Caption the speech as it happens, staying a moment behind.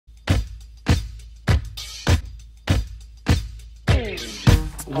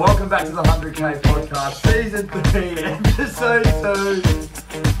Welcome back to the 100K podcast, season 3, episode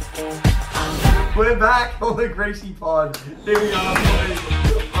 2. We're back on the Greasy Pod. Here we are, boys.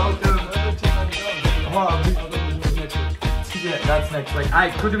 Welcome. Yeah, that's next week.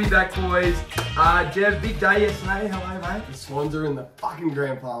 Hey, good to be back, boys. Jeff, big day yesterday. Hello, mate. The Swans are in the fucking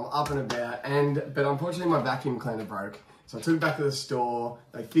Grand Palm, up and about, but unfortunately my vacuum cleaner broke. So I took it back to the store,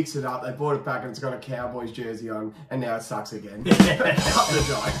 they fixed it up, they brought it back and it's got a Cowboys jersey on, and now it sucks again. Cut the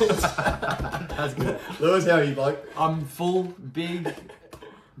Giants. That's good. Lewis, how are you, bloke? I'm full, big,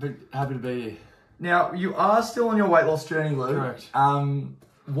 but happy to be here. Now, you are still on your weight loss journey, Lou. Correct.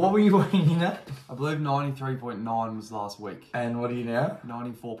 What were you weighing in at? I believe 93.9 was last week. And what are you now?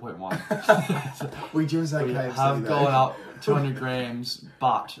 94.1. We just had We KFC have though. gone up 200 grams,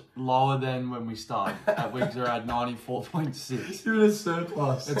 but lower than when we started. At weeks are at 94.6. You're in a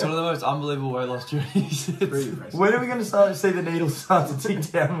surplus. It's one of the most unbelievable weight loss journeys. Pretty impressive. When are we going to start to see the needle start to tick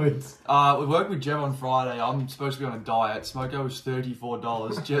downwards? We worked with Jev on Friday. I'm supposed to be on a diet. Smoko was $34.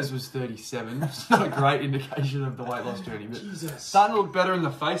 Jez was $37. It's not a great indication of the weight loss journey, but Jesus. starting to look better in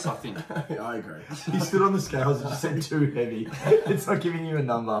the face, I think. I agree. You stood on the scales and just said too heavy. It's not giving you a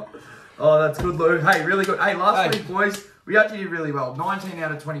number. Oh, that's good, Lou. Hey, really good. Hey, last week, boys, we actually did really well. 19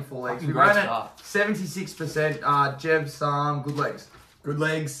 out of 24 legs. We Great ran at start. 76%. Jeb's good legs. Good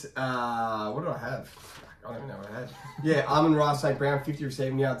legs. What do I have? I don't even know what I had. Yeah, Armand Rice, St. Brown, 50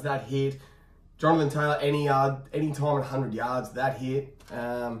 receiving yards, that hit. Jonathan Taylor, any time at 100 yards, that hit.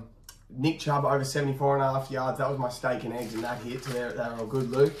 Nick Chubb over 74.5 yards, that was my steak and eggs, and that hit. So they were all good,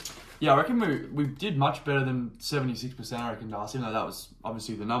 Luke. Yeah, I reckon we did much better than 76%, I reckon, Darcy, even though that was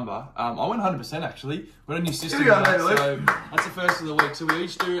obviously the number. I went 100% actually. We got a new system, Here we go, now, Luke. so that's the first of the week. So we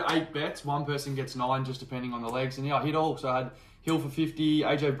each do 8 bets. One person gets 9, just depending on the legs. And yeah, I hit all. So I had Hill for 50,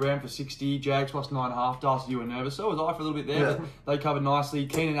 AJ Brown for 60, Jags plus 9.5. Darcy, you were nervous. So was I for a little bit there, but they covered nicely.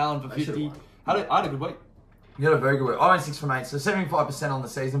 Keenan Allen for 50. I had a good week. You had a very good week. I went 6 from 8, so 75% on the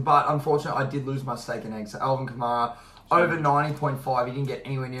season. But unfortunately, I did lose my steak and eggs. So Alvin Kamara, over 90.5. He didn't get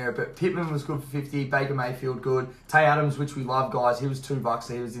anywhere near it. But Pittman was good for 50. Baker Mayfield, good. Tay Adams, which we love, guys. He was $2,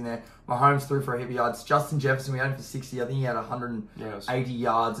 so he was in there. Mahomes threw for heavy yards. Justin Jefferson, we had him for 60. I think he had 180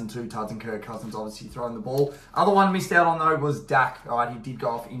 yards and 2 touchdowns. And Kirk Cousins obviously throwing the ball. Other one missed out on, though, was Dak. All right, he did go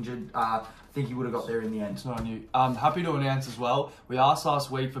off injured. I think he would have got there in the end. It's not on you. I'm happy to announce as well, we asked last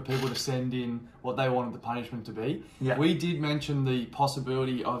week for people to send in what they wanted the punishment to be. Yeah. We did mention the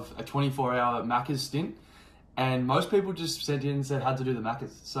possibility of a 24-hour Macca's stint, and most people just sent in and said had to do the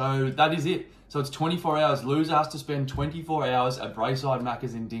Macca's. So that is it. So it's 24 hours. Loser has to spend 24 hours at Brayside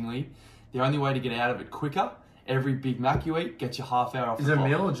Macca's in Dingley. The only way to get out of it quicker, every Big Mac you eat gets you half hour off Is the it a clock.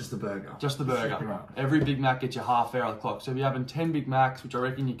 meal or just a burger? Just the burger. Right. Every Big Mac gets you half hour off the clock. So if you're having 10 Big Macs, which I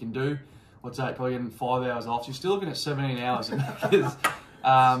reckon you can do, what's that? Probably getting 5 hours off. So you're still looking at 17 hours. That's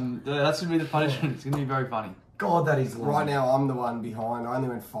going to be the punishment. It's going to be very funny. God, that is long. Right now, I'm the one behind. I only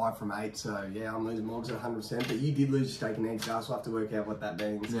went 5 from 8, so yeah, I'm losing Morgs at 100%. But you did lose your steak and eggs, so I'll have to work out what that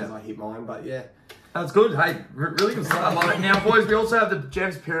means because I hit mine. But yeah. That's good. Hey, really good start. I love it. Now, boys, we also have the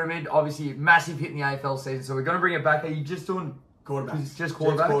Jev's Pyramid. Obviously, massive hit in the AFL season, so we're going to bring it back. Are you just doing Quarterbacks. Just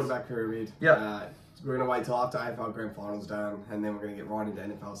quarterbacks? Quarterback pyramid. Yep. We're going to wait till after AFL Grand Finals done, and then we're going to get right into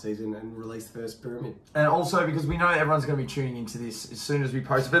NFL season and release the first pyramid. And also, because we know everyone's going to be tuning into this as soon as we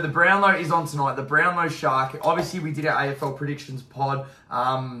post it. But the Brownlow is on tonight. The Brownlow Shark. Obviously, we did our AFL predictions pod.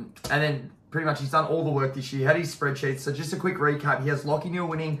 And then pretty much he's done all the work this year. He had his spreadsheets. So just a quick recap. He has Lockie Neal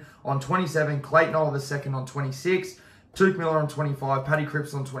winning on 27. Clayton Oliver second on 26. Tuke Miller on 25, Paddy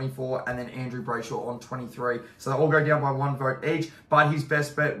Cripps on 24, and then Andrew Brayshaw on 23. So they all go down by 1 vote each. But his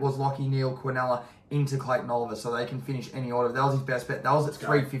best bet was Lockie Neal, Quinella into Clayton Oliver, so they can finish any order. That was his best bet. That was at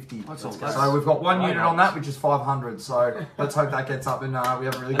 350. That's all. So we've got 1 unit on that, which is 500. So let's hope that gets up and we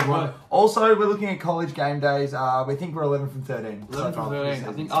have a really good one. Also, we're looking at college game days. We think we're 11 from 13. 11 from 13.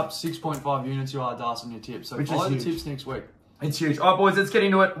 I think up 6.5 units you are, Darcy, on your tips. So Which is follow the huge. tips next week. It's huge. All right, boys, let's get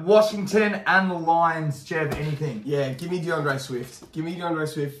into it. Washington and the Lions. Jev, anything? Yeah, give me DeAndre Swift. Give me DeAndre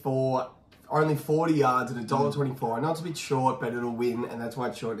Swift for only 40 yards at $1.24. I know it's a bit short, but it'll win, and that's why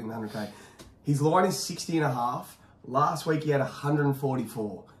it's short in the 100K. His line is 60.5. Last week he had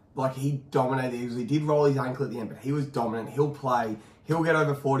 144. Like, he dominated the Eagles. He did roll his ankle at the end, but he was dominant. He'll play. He'll get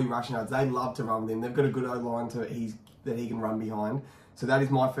over 40 rushing yards. They love to run with him. They've got a good O-line that he can run behind. So that is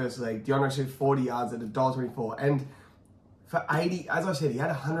my first leg. DeAndre Swift, 40 yards at $1.24. And for 80, as I said, he had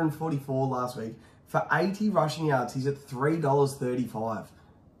 144 last week. For 80 rushing yards, he's at $3.35.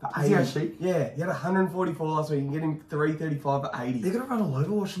 Is he actually? Yeah, he had 144 last week. You can get him $3.35 for 80. They're going to run all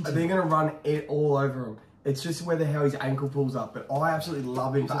over Washington. They're going to run it all over him. It's just whether how his ankle pulls up. But I absolutely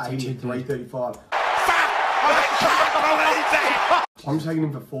love him for 80 at $3.35. I can't believe that! I'm taking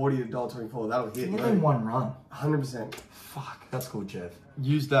him for 40 at $1.24. That'll hit. Give him one run. 100%. Fuck, that's cool, Jeff.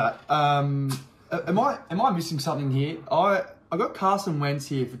 Use that. Am I missing something here? I got Carson Wentz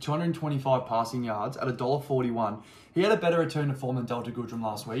here for 225 passing yards at $1.41. He had a better return to form than Delta Goodrum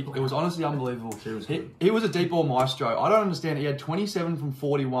last week. It was honestly unbelievable. He was a deep ball maestro. I don't understand. He had 27 from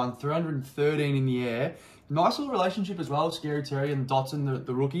 41, 313 in the air. Nice little relationship as well with Scary Terry and Dotson,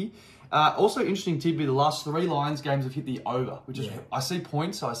 the rookie. Also interesting tidbit, the last 3 Lions games have hit the over, which is, I see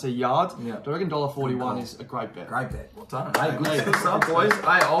points, so I see yards. Yeah. I reckon $1.41 is a great bet. Great bet. Well done. Hey, good stuff, boys.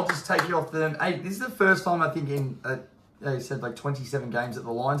 Hey, I'll just take you off them. Hey, this is the first time I think in, you said like 27 games that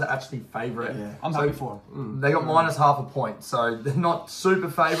the Lions are actually favourite. Yeah. I'm happy for them. They got minus half a point, so they're not super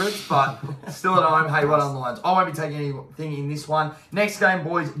favourites, but still at home. Hey, well done, Lions. I won't be taking anything in this one. Next game,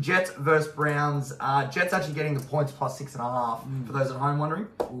 boys, Jets versus Browns. Jets actually getting the points plus 6.5 for those at home wondering.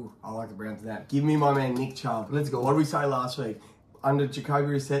 Ooh, I like the Browns in that. Give me my man Nick Chubb. Let's go. What did we say last week? Under Jacoby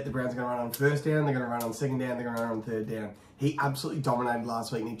Reset, the Browns are going to run on first down, they're going to run on second down, they're going to run on third down. He absolutely dominated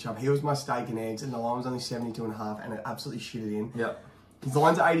last week, Nick Chubb. He was my steak and eggs, and the line was only 72.5, and it absolutely shit it in. Yep. His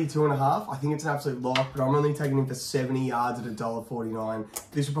line's at 82.5. I think it's an absolute lock, but I'm only taking him for 70 yards at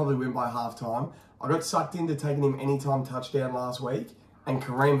 $1.49. This will probably win by halftime. I got sucked into taking him anytime touchdown last week, and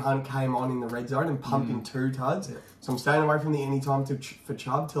Kareem Hunt came on in the red zone and pumped in 2 tuds. So I'm staying away from the anytime for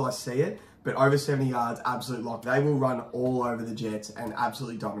Chubb till I see it. But over 70 yards, absolute lock. They will run all over the Jets and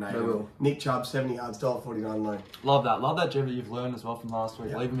absolutely dominate them. will. Nick Chubb, 70 yards, $1.49 low. Love that, Jeff, that you've learned as well from last week.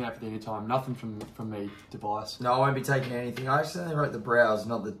 Yeah. Leaving me out for the anytime. Nothing from me, Tobias. No, I won't be taking anything. I accidentally wrote the Browns,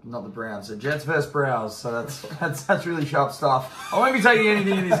 not the Browns. So Jets versus Browns. So that's really sharp stuff. I won't be taking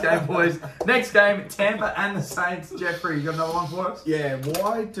anything in this game, boys. Next game, Tampa and the Saints. Jeffrey, you got another one for us? Yeah,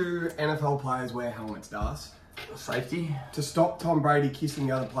 why do NFL players wear helmets, Das? Safety. To stop Tom Brady kissing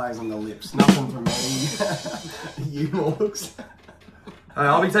the other players on the lips. Nothing from me. You Morgs.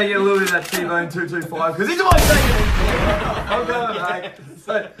 I'll be taking a little bit of that T-Bone 225 because he's my second. I'm going, mate.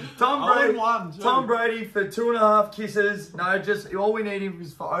 So Tom Brady for 2.5 kisses. No, just all we need him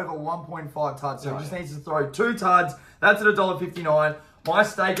is for over 1.5 tuds. So he just needs to throw 2 tuds. That's at $1.59. My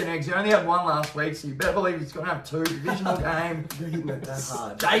steak and eggs. He only had 1 last week, so you better believe he's going to have 2. Divisional game. You're hitting it that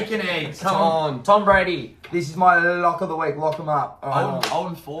hard. Steak and eggs. Come on. Tom Brady. This is my lock of the week. Lock him up. All right.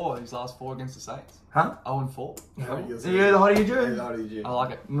 0-4 his last 4 against the Saints. How? 0-4. Yeah, the hot you do. Yeah, I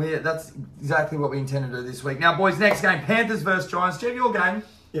like it. Yeah, that's exactly what we intend to do this week. Now, boys, next game, Panthers versus Giants. Do you have your game?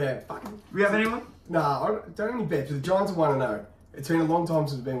 Yeah, fucking. We have anyone? Nah, I don't have any bets, but the Giants are 1-0. It's been a long time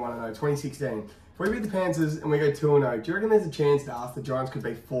since we've been 1-0, 2016. If we beat the Panthers and we go 2-0, do you reckon there's a chance to ask the Giants could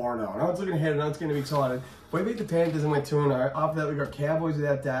be 4-0? I know it's looking ahead, I know it's going to be exciting. If we beat the Panthers and we're 2-0, after that we've got Cowboys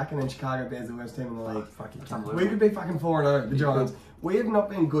without Dak, and then Chicago Bears, the worst team in the league. We could be fucking 4-0, the Giants. We have not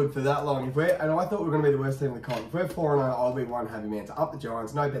been good for that long. And I thought we were going to be the worst team in the comp. If we're 4-0, I'll be one happy man. So up the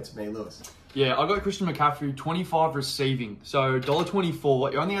Giants, no bets for me, Lewis. Yeah, I got Christian McCaffrey, 25 receiving. So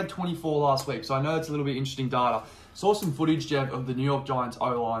 $1.24. You only had 24 last week, so I know it's a little bit interesting data. Saw some footage, Jeff, of the New York Giants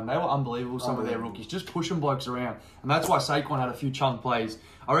O-line. They were unbelievable, some of their rookies. Just pushing blokes around. And that's why Saquon had a few chunk plays.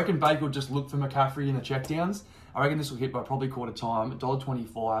 I reckon Baker will just look for McCaffrey in the checkdowns. I reckon this will hit by probably quarter time.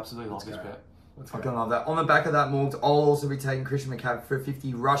 $1.24, absolutely love this bet. I love that. On the back of that, Morgs, I'll also be taking Christian McCaffrey for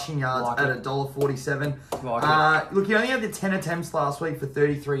 50 rushing yards at $1.47. Look, he only had the 10 attempts last week for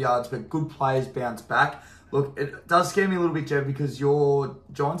 33 yards, but good players bounced back. Look, it does scare me a little bit, Jeff, because your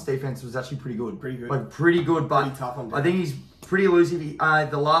Giants defense was actually pretty good. Pretty good. Like, pretty good, but Pretty tough on them. I think he's pretty elusive.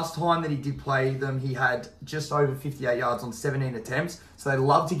 The last time that he did play them, he had just over 58 yards on 17 attempts. So they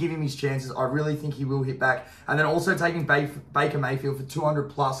love to give him his chances. I really think he will hit back. And then also taking Baker Mayfield for 200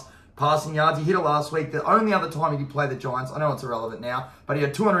 plus passing yards. He hit it last week. The only other time he did play the Giants, I know it's irrelevant now, but he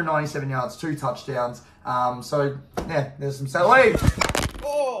had 297 yards, 2 touchdowns. So, yeah, there's some salary.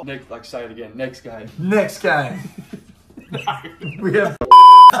 Next, say it again. Next game. Next game. We have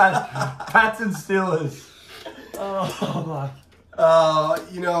Pats and Steelers. Oh, my.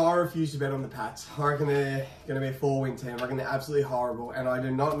 I refuse to bet on the Pats. I reckon they're going to be a 4-win team. I reckon they're absolutely horrible, and I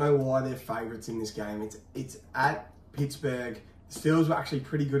do not know why they're favourites in this game. It's at Pittsburgh. The Steelers were actually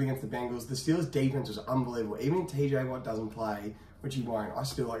pretty good against the Bengals. The Steelers' defense was unbelievable. Even if TJ Watt doesn't play, which he won't, I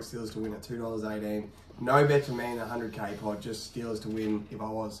still like Steelers to win at $2.18. No bet for me in the 100k pod, just Steelers to win if I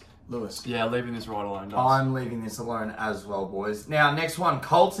was Lewis. Yeah, leaving this right alone. I'm leaving this alone as well, boys. Now, next one,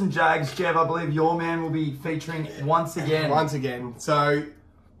 Colts and Jags. Jeff, I believe your man will be featuring once again. Once again. So,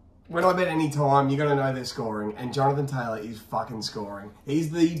 when I bet any time, you're going to know they're scoring, and Jonathan Taylor is fucking scoring.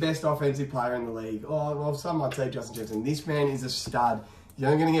 He's the best offensive player in the league. Oh, well, some might say Justin Jefferson. This man is a stud. He's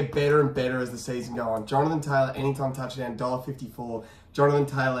only going to get better and better as the season goes on. Jonathan Taylor, anytime touchdown, $1.54. Jonathan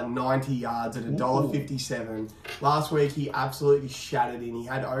Taylor, 90 yards at $1.57. Last week, he absolutely shattered in. He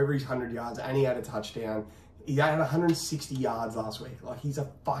had over his 100 yards and he had a touchdown. He had 160 yards last week. Like, he's a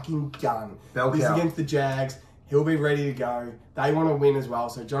fucking gun. This is against the Jags. He'll be ready to go. They want to win as well.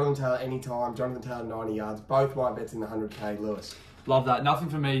 So Jonathan Taylor anytime. Jonathan Taylor 90 yards. Both my bets in the 100K. Lewis. Love that. Nothing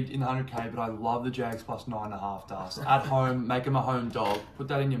for me in the 100K, but I love the Jags plus 9.5 dust. At home, make them a home dog. Put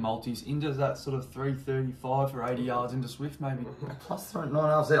that in your multis. Into that sort of 335 for 80 yards into Swift, maybe. Plus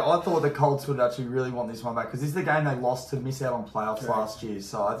 9.5. So I thought the Colts would actually really want this one back because this is the game they lost to miss out on playoffs last year.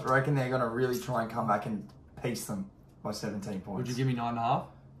 So I reckon they're going to really try and come back and piece them by 17 points. Would you give me 9.5?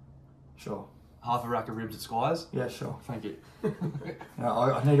 Sure. Half a rack of ribs at Squires? Yeah, sure. Thank you. No,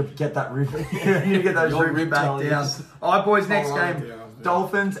 I need to get that rib. I need to get those Your ribs back rib down. All right, boys, next game. Yeah.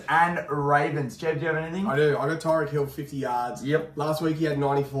 Dolphins and Ravens. Jeb, do you have anything? I do. I got Tyreek Hill 50 yards. Yep. Last week he had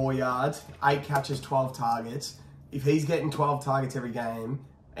 94 yards, 8 catches, 12 targets. If he's getting 12 targets every game,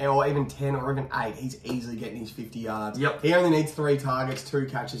 or even 10 or even 8, he's easily getting his 50 yards. Yep. He only needs 3 targets, 2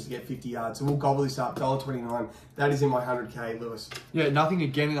 catches to get 50 yards. So we'll gobble this up, $1.29. That is in my 100K, Lewis. Yeah, nothing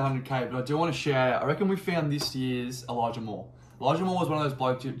again in the 100K, but I do want to share. I reckon we found this year's Elijah Moore. Elijah Moore was one of those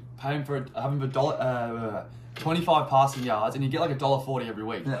blokes you pay him for having a 25 passing yards, and you get like $1.40 every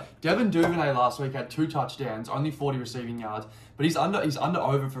week. Yeah. Devin Duvernay last week had 2 touchdowns, only 40 receiving yards, but he's under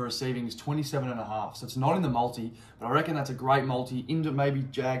over for receiving. He's 27.5, so it's not in the multi, but I reckon that's a great multi into maybe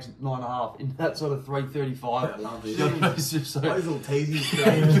Jags 9.5 into that sort of 335. I love this. It's just so, Those little teasies.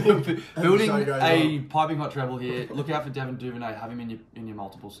 building So goes a on. piping hot treble here. Look out for Devin Duvernay. Have him in your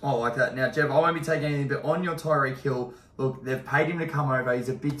multiples. I like that. Now, Jeb, I won't be taking anything, but on your Tyreek Hill, look, they've paid him to come over. He's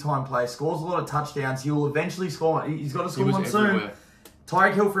a big-time player, scores a lot of touchdowns. He will eventually score. He's got to score one soon. Everywhere.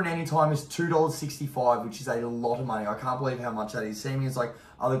 Tyreek Hill for an anytime is $2.65, which is a lot of money. I can't believe how much that is. Seeing as like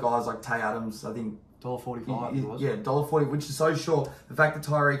other guys like Tay Adams, I think $1.45 it was. yeah, $1.40, which is so short. The fact that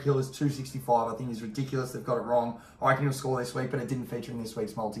Tyreek Hill is $2.65, I think is ridiculous. They've got it wrong. I reckon he'll score this week, but it didn't feature in this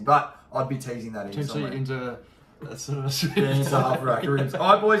week's multi. But I'd be teasing that in Potentially somewhere. into that sort of Yeah, it's a half rack of ribs.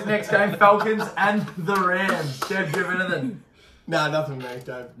 All right, boys, next game, Falcons and the Rams. Jeb, do you have anything? Nah, nothing, mate,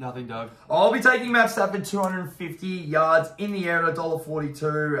 Dave. Nothing, Doug. I'll be taking Matt Stafford 250 yards in the air at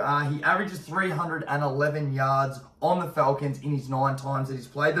 $1.42. He averages 311 yards on the Falcons in his 9 times that he's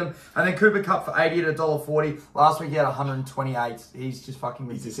played them. And then Cooper Kupp for 80 at $1.40. Last week he had 128. He's just fucking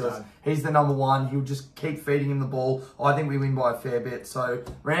ridiculous. He's the number one. He'll just keep feeding him the ball. I think we win by a fair bit. So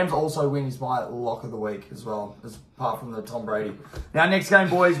Rams also win is my lock of the week as well, as apart from the Tom Brady. Now, next game,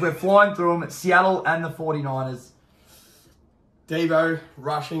 boys, we're flying through them. Seattle and the 49ers. Devo,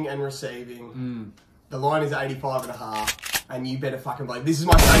 rushing and receiving. The line is 85.5, and you better fucking believe. This is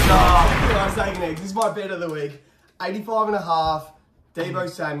my This is my bet of the week. 85.5, Devo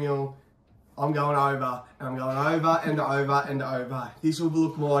Samuel. I'm going over, and I'm going over and over and over. This will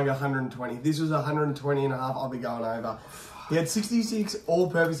look more like 120. If this was 120.5, I'll be going over. He had 66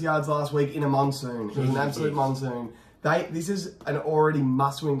 all-purpose yards last week in a monsoon. It was an absolute monsoon. This is an already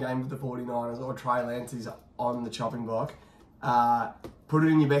must-win game for the 49ers, or Trey Lance is on the chopping block. Put it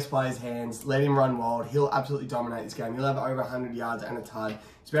in your best player's hands. Let him run wild. He'll absolutely dominate this game. He'll have over 100 yards and a tud.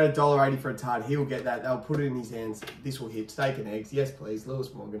 It's about $1.80 for a tud. He'll get that. They'll put it in his hands. This will hit. Steak and eggs. Yes, please.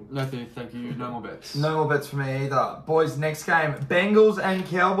 Lewis Morgan. No, thank you. No more bets. No more bets for me either. Boys, next game. Bengals and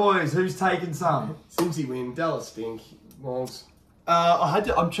Cowboys. Who's taking some? Cincy win. Dallas stink. Walls.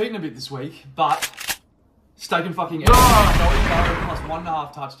 I'm cheating a bit this week, but steak and fucking eggs. Oh! Plus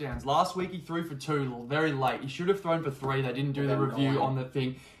 1.5 touchdowns. Last week he threw for 2 very late. He should have thrown for 3. They didn't do the review on the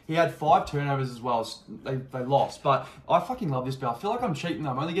thing. He had 5 turnovers as well. They lost. But I fucking love this bet. I feel like I'm cheating though.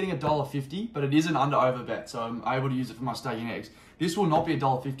 I'm only getting $1.50, but it is an under-over bet, so I'm able to use it for my steak and eggs. This will not be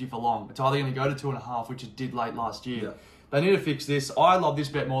 $1.50 for long. It's either going to go to 2.5, which it did late last year. Yeah. They need to fix this. I love this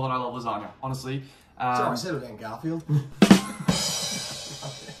bet more than I love lasagna, honestly. Sorry, settle down, Garfield.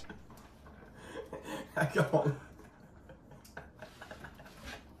 Go on.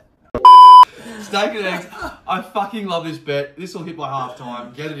 Steak and eggs. I fucking love this bet. This will hit by half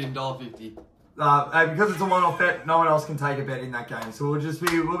time. Get it in $1.50. Because it's a one-off bet, no one else can take a bet in that game. So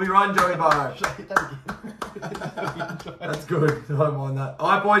we'll be running Joey Burrow. That's good. Don't mind that. All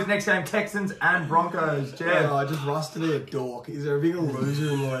right, boys. Next game: Texans and Broncos. Jeff. I just rusted a dork. Is there a bigger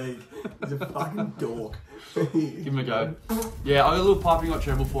loser in the league? He's a fucking dork. Give him a go. Yeah, I got a little piping hot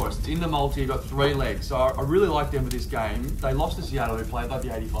treble for us. It's in the multi, got 3 legs. So I really like them for this game. They lost to Seattle, who played like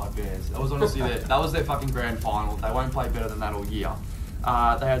the 85 Bears. That was honestly that was their fucking grand final. They won't play better than that all year.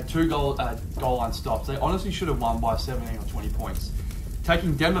 They had 2 goal line stops. They honestly should have won by 17 or 20 points.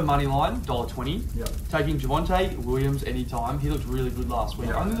 Taking Denver money line, $1.20. Yep. Taking Javonte Williams anytime. He looked really good last week.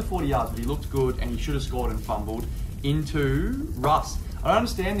 Yeah. Only the 40 yards, but he looked good and he should have scored and fumbled. into Russ. I don't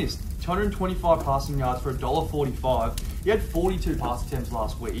understand this. 225 passing yards for $1.45. He had 42 pass attempts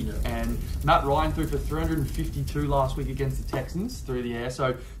last week, and Matt Ryan threw for 352 last week against the Texans through the air.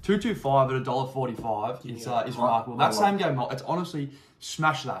 So 225 at $1.45 is remarkable. That same game, it's honestly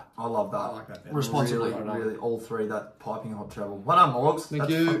smash that. I love that. I like that. Responsibly. Really, all three, that piping hot treble. Well done, Morgs. Thank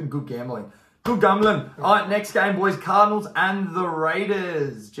That's you. fucking good gambling. Good gambling. All right, next game, boys. Cardinals and the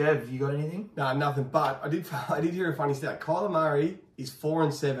Raiders. Jev, you got anything? No, nothing. But I did hear a funny stat. Kyler Murray is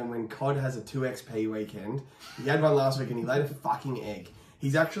 4-7 when COD has a 2XP weekend. He had one last week and he laid a fucking egg.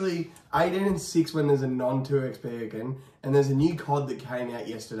 He's actually 18-6 when there's a non-2XP again, and there's a new COD that came out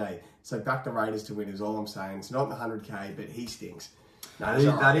yesterday. So back the Raiders to win is all I'm saying. It's not in the 100K, but he stinks. No,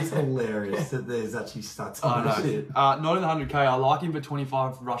 That is hilarious that there's actually stats on this shit. Not in the 100K. I like him for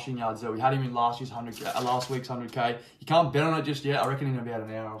 25 rushing yards though. We had him in last week's 100K. You can't bet on it just yet. I reckon in about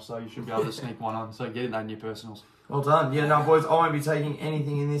an hour or so you should be able to sneak one on. So get it in your personals. Well done. Yeah, no, boys, I won't be taking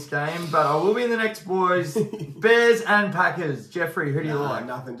anything in this game, but I will be in the next, boys. Bears and Packers. Jeffrey, who do you like?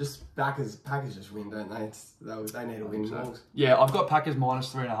 Nothing. Just Packers just win, don't they? They need to win. So. Yeah, I've got Packers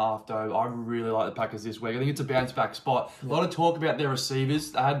minus 3.5 though. I really like the Packers this week. I think it's a bounce back spot. A lot of talk about their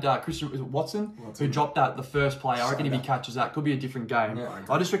receivers. They had Christian Watson, who dropped the first play. I reckon if he catches that, could be a different game. Yeah,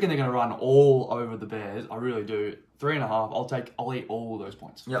 I just reckon they're going to run all over the Bears. I really do. 3.5. I'll eat all those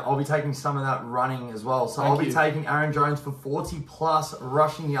points. Yeah, I'll be taking some of that running as well. So I'll be taking Aaron Jones for 40 plus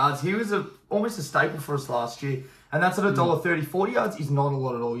rushing yards. He was almost a staple for us last year. And that's at $1.30. 40 yards is not a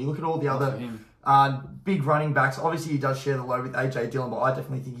lot at all. You look at all the other big running backs. Obviously, he does share the load with AJ Dillon, but I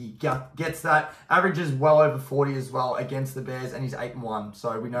definitely think he gets that. Averages well over 40 as well against the Bears, and he's 8-1.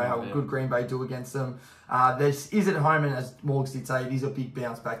 So we know how good Green Bay do against them. This is at home, and as Morgs did say, it is a big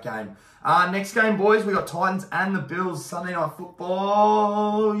bounce back game. Next game, boys, we got Titans and the Bills. Sunday Night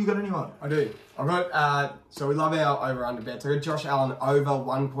Football. You got anyone? I do. I've got, so we love our over-under bets. I got Josh Allen over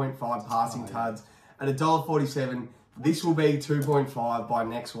 1.5 passing tuds at $1.47. This will be 2.5 by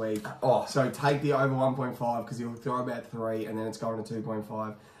next week. So take the over 1.5 because he'll throw about 3 and then it's going to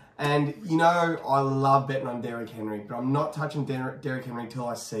 2.5. And, you know, I love betting on Derrick Henry, but I'm not touching Derrick Henry until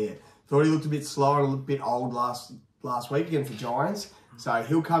I see it. Thought he looked a bit slow and a bit old last week against the Giants. So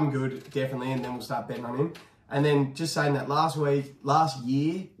he'll come good, definitely, and then we'll start betting on him. And then just saying that last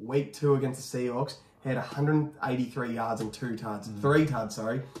year, week 2 against the Seahawks, he had 183 yards and 2 tuds. 3 tuds.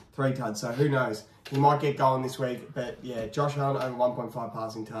 So who knows? He might get going this week. But yeah, Josh Allen over 1.5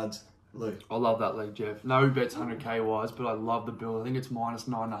 passing tuds. Luke. I love that league, Jeff. No bets 100K wise, but I love the Bills. I think it's minus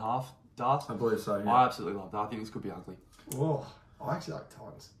 9.5. Dart. I believe so, yeah. I absolutely love that. I think this could be ugly. Oh, I actually like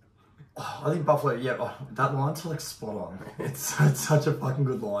Titans. I think Buffalo, that line's like spot on. It's such a fucking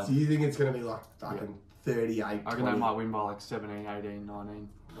good line. Do you think it's going to be like fucking 38, I reckon they might win by like 17, 18, 19.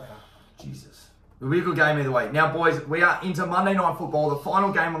 Wow. Jesus. It'll be a good game either way. Now, boys, we are into Monday Night Football, the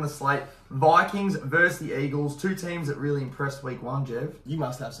final game on the slate. Vikings versus the Eagles. 2 teams that really impressed week 1, Jev. You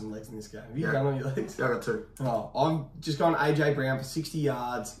must have some legs in this game. Have you done all your legs? Yeah, I got 2. Oh, I'm just going AJ Brown for 60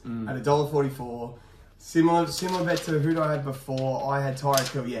 yards at $1.44. Similar bet to who I had before. I had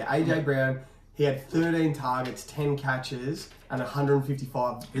Tyreek Hill. Yeah, AJ Brown. He had 13 targets, 10 catches, and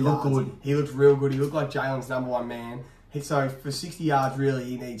 155 He looked good. He looked real good. He looked like Jalen's #1 man. So for 60 yards, really,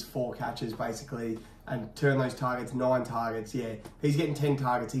 he needs 4 catches, basically, and turn those targets, 9 targets. Yeah, he's getting 10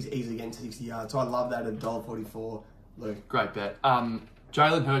 targets. He's easily getting 60 yards. So I love that at $1.44. Luke. Great bet.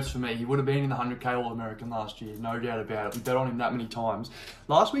 Jalen Hurts for me, he would have been in the 100K All-American last year, no doubt about it. We bet on him that many times.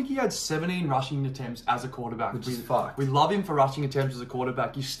 Last week he had 17 rushing attempts as a quarterback. Which is fucked. We love him for rushing attempts as a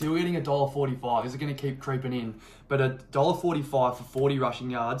quarterback. He's still getting $1.45. Is it going to keep creeping in? But $1.45 for 40 rushing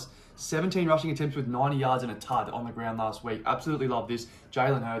yards, 17 rushing attempts with 90 yards and a tud on the ground last week. Absolutely love this.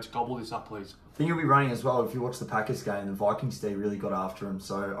 Jalen Hurts, gobble this up, please. I think he'll be running as well. If you watch the Packers game, the Vikings D really got after him.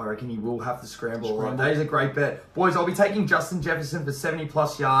 So I reckon he will have to scramble. That is a great bet. Boys, I'll be taking Justin Jefferson for 70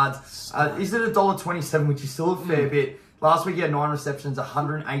 plus yards. Is it $1.27, which is still a fair bit. Last week he had 9 receptions,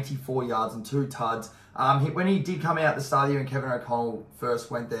 184 yards and 2 tuds. When he did come out at the start of the year and Kevin O'Connell first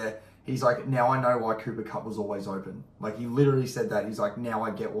went there, he's like, now I know why Cooper Kupp was always open. Like, he literally said that. He's like, now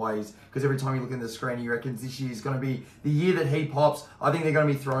I get why he's... Because every time you look in the screen, he reckons this year is going to be the year that he pops. I think they're going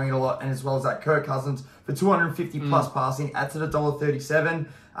to be throwing it a lot. And as well as that, Kirk Cousins for 250 plus passing. That's at $1.37.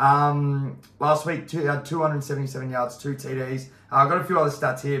 Last week, he had 277 yards, 2 TDs. I've got a few other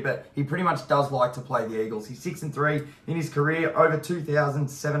stats here, but he pretty much does like to play the Eagles. He's 6-3 in his career, over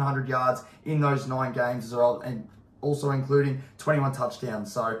 2,700 yards in those 9 games as well, and also including 21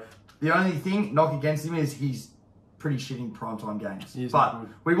 touchdowns. So... The only thing, knock against him is he's pretty shit in primetime games. He is But not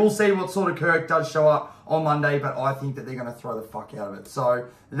good. we will see what sort of Kirk does show up on Monday, but I think that they're going to throw the fuck out of it. So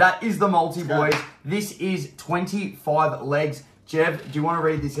that is the multi, boys. This is 25 legs. Jev, do you want to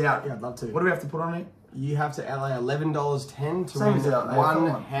read this out? Yeah, I'd love to. What do we have to put on it? You have to outlay $11.10 to Same win as our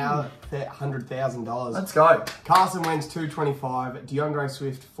AFL $100,000. Let's go. Carson Wentz 225, DeAndre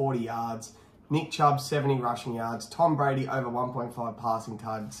Swift 40 yards, Nick Chubb 70 rushing yards, Tom Brady over 1.5 passing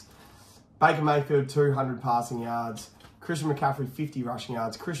tugs, Baker Mayfield 200 passing yards, Christian McCaffrey 50 rushing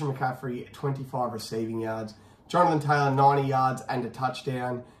yards, Christian McCaffrey 25 receiving yards, Jonathan Taylor 90 yards and a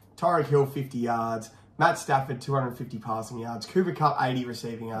touchdown, Tyreek Hill 50 yards, Matt Stafford 250 passing yards, Cooper Kupp 80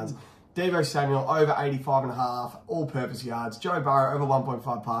 receiving yards, Deebo Samuel over 85.5 all-purpose yards, Joe Burrow over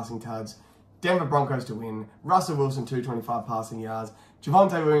 1.5 passing tugs, Denver Broncos to win, Russell Wilson 225 passing yards,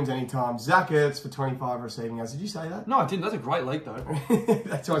 Javonte Williams anytime, Zach Ertz for 25 receiving yards. Did you say that? No, I didn't. That's a great league, though.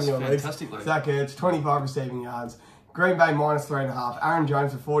 That's one of your leagues. Fantastic league. Zach Ertz 25 receiving yards, Green Bay minus 3.5, Aaron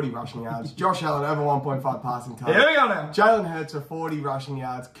Jones for 40 rushing yards, Josh Allen over 1.5 passing tugs. Here we go now. Jalen Hurts for 40 rushing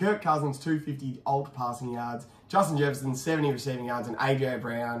yards, Kirk Cousins 250 alt passing yards, Justin Jefferson 70 receiving yards, and AJ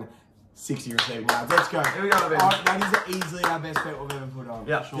Brown 60 receiving yards. Let's go. Here we go, baby. That is easily our best bet we've ever put on.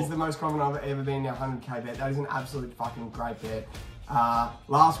 Yeah, This is the most common I've ever been in our 100k bet. That is an absolute fucking great bet.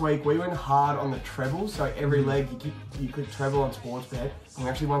 Last week we went hard on the treble, so every leg you could treble on sports bet. And we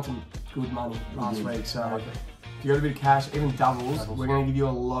actually won some good money last week. So if you got a bit of cash, even doubles, we're going to give you a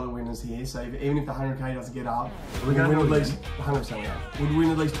lot of winners here. So even if the 100k doesn't get up, we're going to win at least 100%. We'd win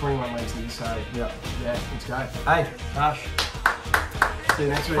at least 21 legs here. So yeah, let's go. Hey, Dash. See you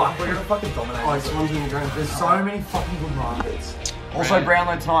next week. fuck, we're going to fucking dominate. Oh, Swans in the grand. There's so many fucking good markets. Also,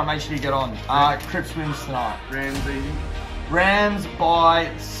 Brownlow tonight, make sure you get on. Crips wins tonight. Rams easy. Rams by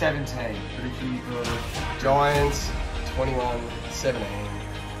 17. Giants 21-17.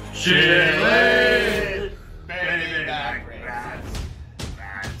 Chile.